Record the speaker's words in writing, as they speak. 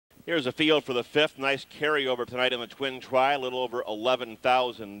Here's a field for the fifth. Nice carryover tonight in the twin try, a little over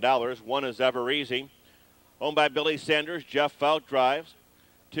 $11,000. One is Ever Easy, owned by Billy Sanders. Jeff Fout drives.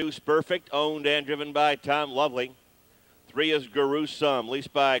 2 is Perfect, owned and driven by Tom Lovely. 3 is Guru Sum,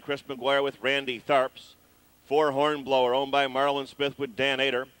 leased by Chris McGuire with Randy Tharps. 4 Hornblower, owned by Marlon Smith with Dan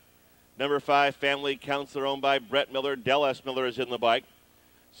Ader. Number 5 Family Counselor, owned by Brett Miller. Del S. Miller is in the bike.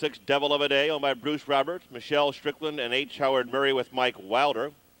 6 Devil of a Day, owned by Bruce Roberts, Michelle Strickland, and H. Howard Murray with Mike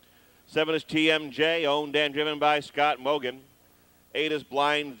Wilder. 7 is TMJ, owned and driven by Scott Mogan. 8 is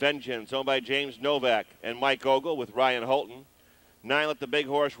Blind Vengeance, owned by James Novak and Mike Ogle with Ryan Holton. 9, Let the Big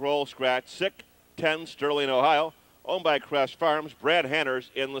Horse Roll Scratch. 10, Sterling, Ohio, owned by Crest Farms. Brad Hanners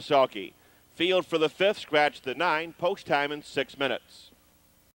in the sulky. Field for the fifth, scratch the 9, post time in 6 minutes.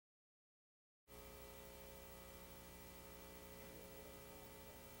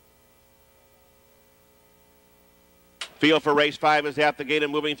 Field for race 5 is at the gate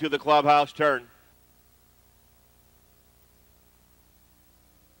and moving through the clubhouse turn.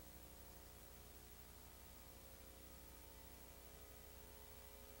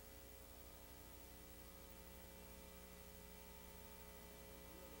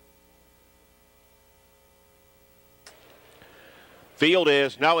 Field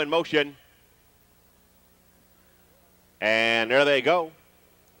is now in motion. And there they go.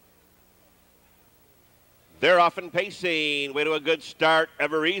 They're off and pacing. Way to a good start.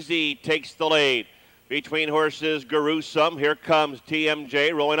 Ever Easy takes the lead. Between horses, Guru Sum. Here comes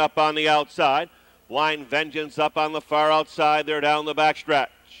TMJ rolling up on the outside. Blind Vengeance up on the far outside. They're down the back stretch.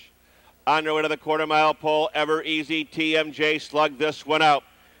 On their way to the quarter-mile pole, Ever Easy. TMJ slugged this one out.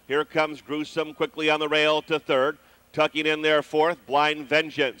 Here comes Gruesome quickly on the rail to third. Tucking in there fourth, Blind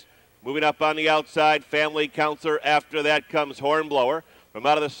Vengeance. Moving up on the outside, Family Counselor. After that comes Hornblower. From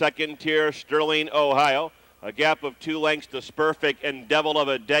out of the second tier, Sterling, Ohio. A gap of 2 lengths to Spurfic and Devil of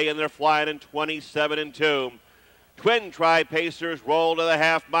a Day, and they're flying in 27-2. Twin Tri-Pacers roll to the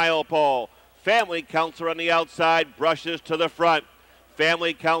half-mile pole. Family Counselor on the outside brushes to the front.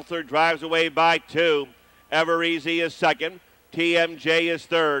 Family Counselor drives away by 2. Ever Easy is second. TMJ is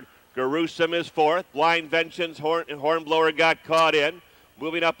third. Gruesome is fourth. Blind Vengeance, Hornblower got caught in.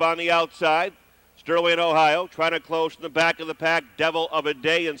 Moving up on the outside, Sterling, Ohio, trying to close from the back of the pack. Devil of a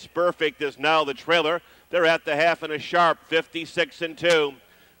Day and Spurfic is now the trailer. They're at the half in a sharp 56-2.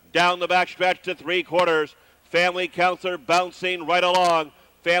 Down the back stretch to 3/4. Family Counselor bouncing right along.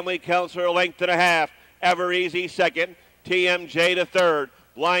 Family Counselor a length and a half. Ever Easy second. TMJ to third.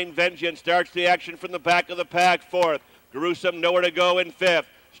 Blind Vengeance starts the action from the back of the pack fourth. Gruesome nowhere to go in fifth.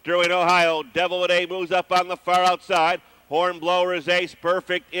 Sterling, Ohio, Devil of a Day moves up on the far outside. Hornblower is ace.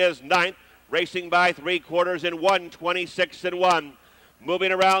 Perfect is ninth. Racing by 3/4 in 1:26-1.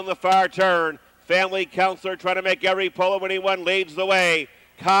 Moving around the far turn. Family Counselor trying to make every pole winning one leads the way.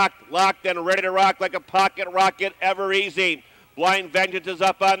 Cocked, locked, and ready to rock like a pocket rocket. Ever Easy. Blind Vengeance is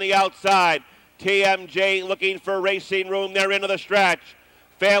up on the outside. TMJ looking for racing room there into the stretch.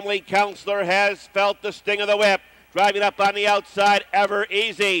 Family Counselor has felt the sting of the whip. Driving up on the outside, Ever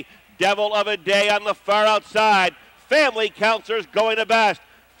Easy. Devil of a Day on the far outside. Family Counselor's going to best.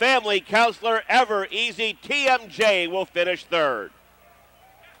 Family Counselor, Ever Easy. TMJ will finish third.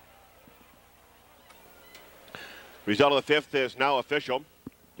 Result of the fifth is now official.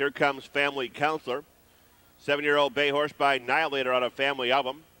 Here comes Family Counselor. 7-year-old bay horse by Annihilator out of Family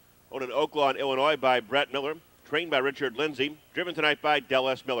Album. Owned in Oaklawn, Illinois by Brett Miller. Trained by Richard Lindsay. Driven tonight by Del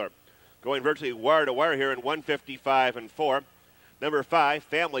S. Miller. Going virtually wire to wire here in 155-4. Number 5,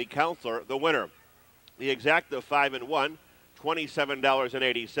 Family Counselor, the winner. The exact of 5-1,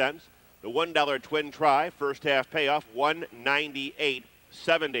 $27.80. The $1 twin try, first half payoff,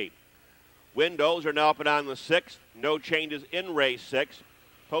 $198.70. Windows are now up and on the 6th. No changes in race 6.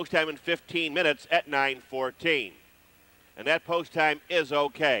 Post time in 15 minutes at 9:14. And that post time is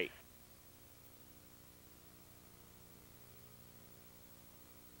okay.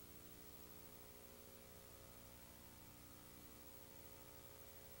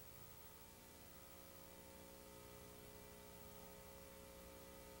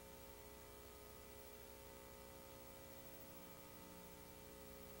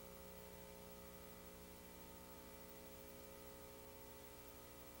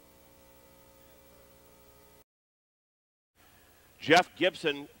 Jeff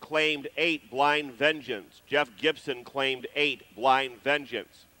Gibson claimed 8, Blind Vengeance. Jeff Gibson claimed 8, Blind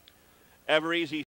Vengeance. Ever Easy